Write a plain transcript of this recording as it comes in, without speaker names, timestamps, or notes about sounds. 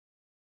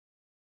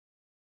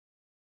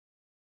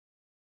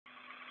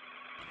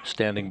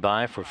Standing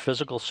by for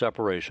physical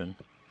separation.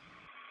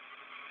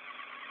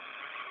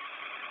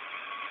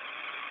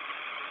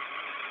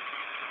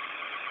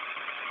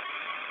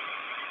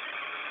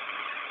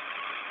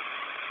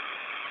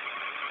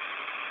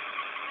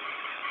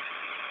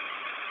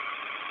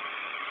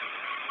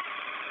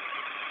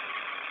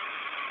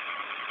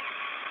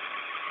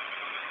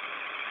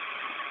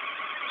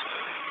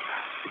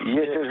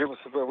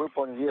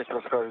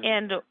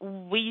 And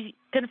we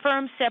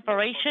confirm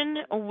separation.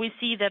 We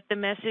see that the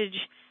message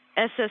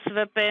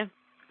SSVP,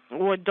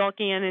 or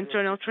docking and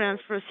internal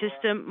transfer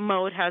system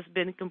mode, has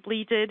been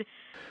completed.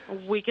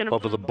 We can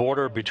over the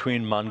border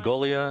between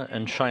Mongolia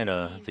and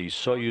China, the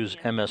Soyuz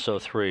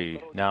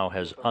MS-03 now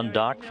has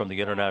undocked from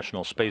the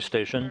International Space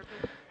Station.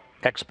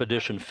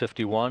 Expedition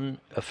 51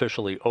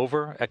 officially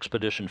over.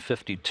 Expedition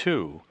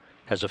 52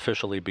 has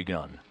officially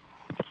begun.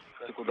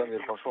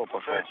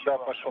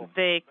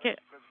 The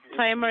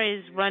timer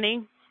is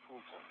running.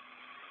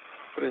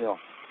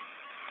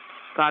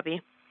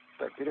 Copy.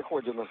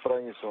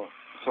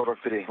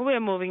 We're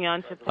moving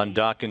on to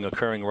Undocking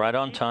occurring right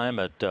on time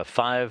at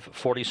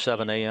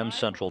 5:47 a.m.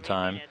 Central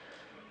Time.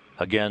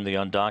 Again, the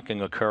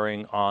undocking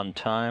occurring on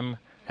time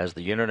as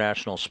the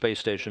International Space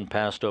Station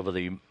passed over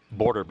the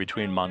border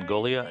between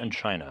Mongolia and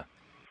China.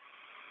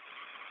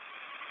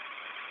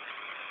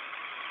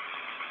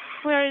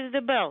 Where is the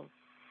bell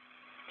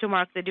to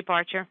mark the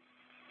departure?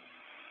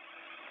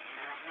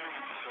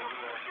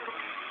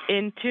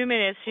 In 2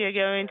 minutes, you're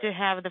going to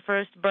have the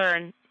first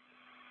burn.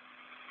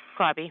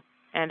 Copy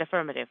and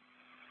affirmative.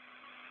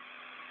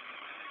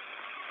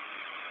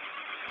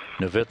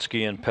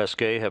 Novitskiy and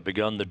Pesquet have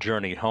begun the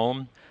journey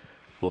home.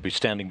 We'll be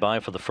standing by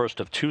for the first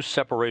of 2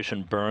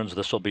 separation burns.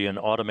 This will be an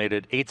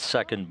automated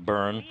 8-second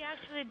burn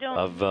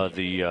of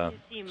the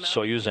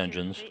Soyuz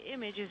engines. The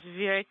image is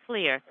very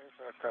clear.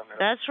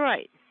 That's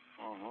right.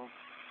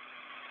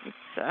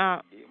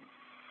 It's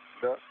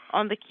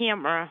on the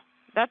camera.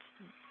 That's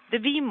the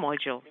beam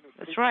module.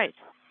 That's right.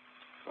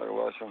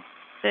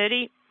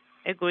 30.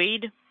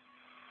 Agreed.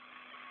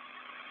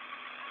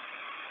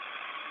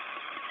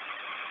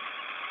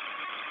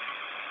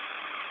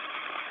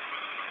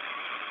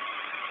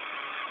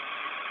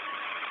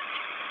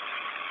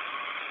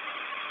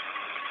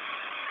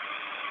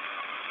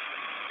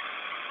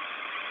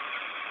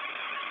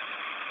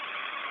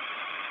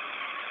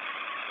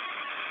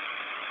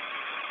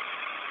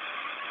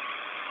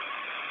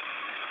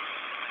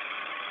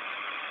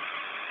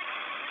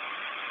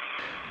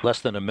 Less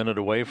than a minute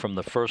away from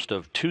the first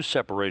of 2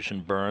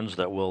 separation burns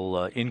that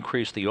will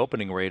increase the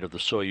opening rate of the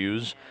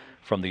Soyuz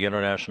from the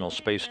International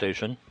Space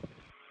Station.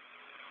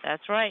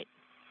 That's right.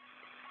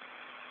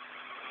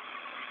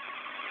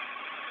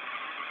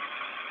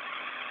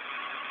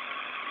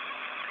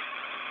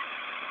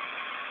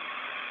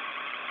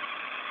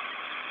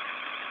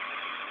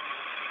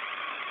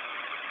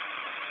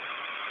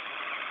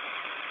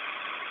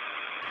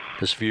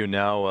 This view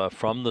now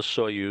from the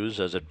Soyuz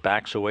as it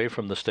backs away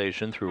from the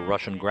station through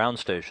Russian ground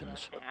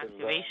stations.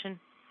 Activation.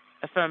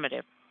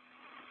 Affirmative.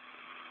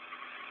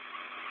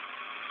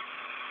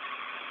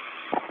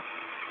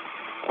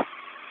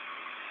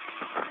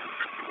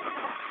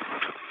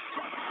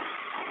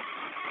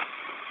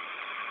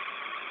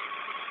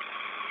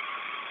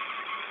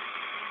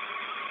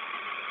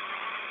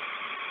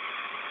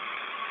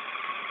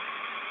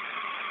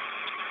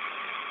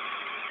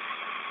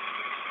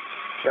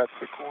 Час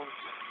секунд.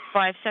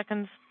 5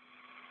 seconds.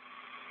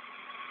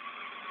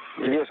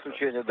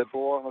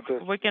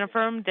 We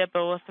confirm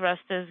depot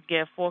thrusters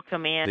give full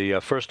command. The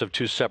first of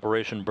 2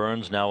 separation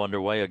burns now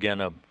underway. Again,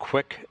 a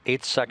quick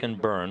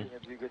 8-second burn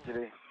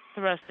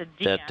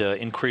that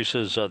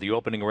increases the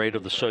opening rate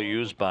of the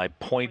Soyuz by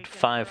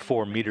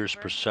 0.54 meters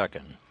per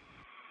second.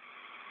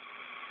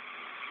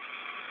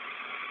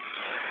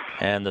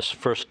 And this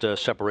first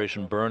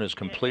separation burn is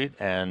complete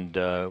and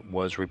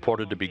was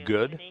reported to be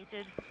good.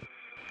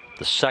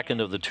 The second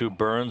of the 2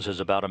 burns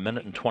is about 1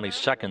 minute and 20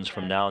 seconds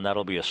from now, and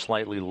that'll be a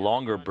slightly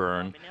longer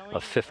burn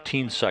of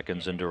 15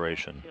 seconds in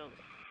duration.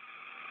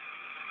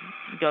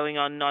 Going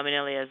on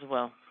nominally as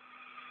well.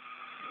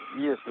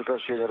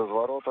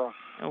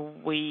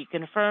 We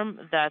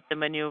confirm that the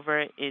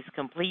maneuver is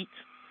complete.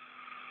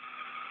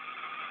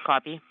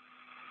 Copy.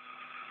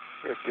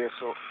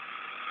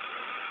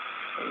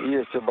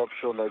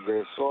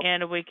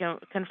 And we can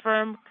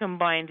confirm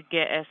combined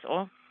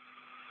GSO.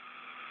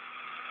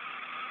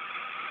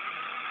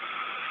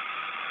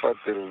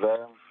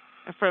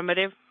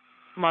 Affirmative.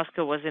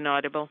 Moscow was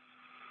inaudible.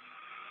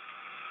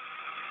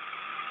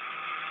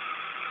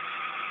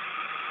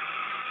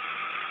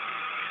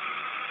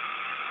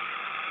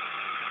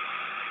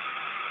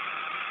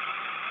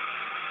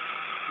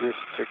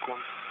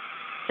 Seconds.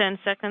 10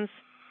 seconds.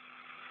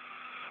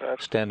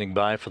 Standing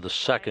by for the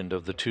second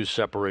of the 2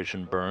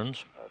 separation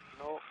burns.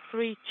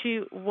 3,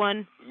 2,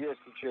 1.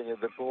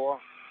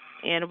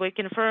 And we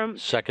confirm.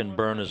 Second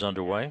burn is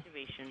underway.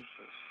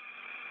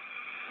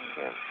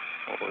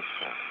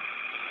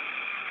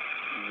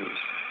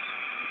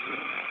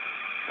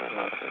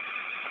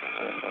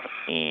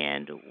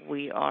 And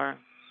we are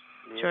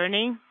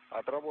turning.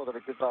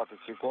 Отработали 15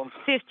 секунд.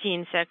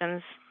 15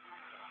 seconds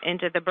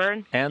into the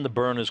burn. And the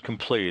burn is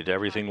complete.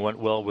 Everything went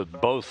well with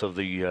both of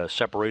the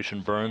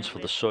separation burns for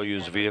the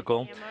Soyuz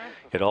vehicle.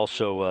 It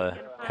also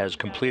has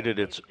completed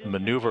its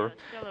maneuver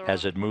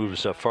as it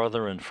moves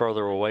farther and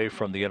further away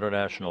from the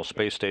International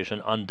Space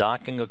Station,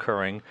 undocking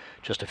occurring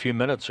just a few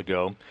minutes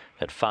ago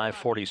at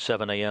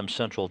 5:47 a.m.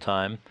 Central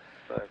Time.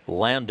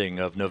 Landing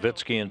of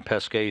Novitskiy and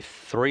Pesquet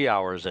 3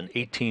 hours and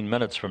 18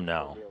 minutes from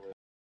now.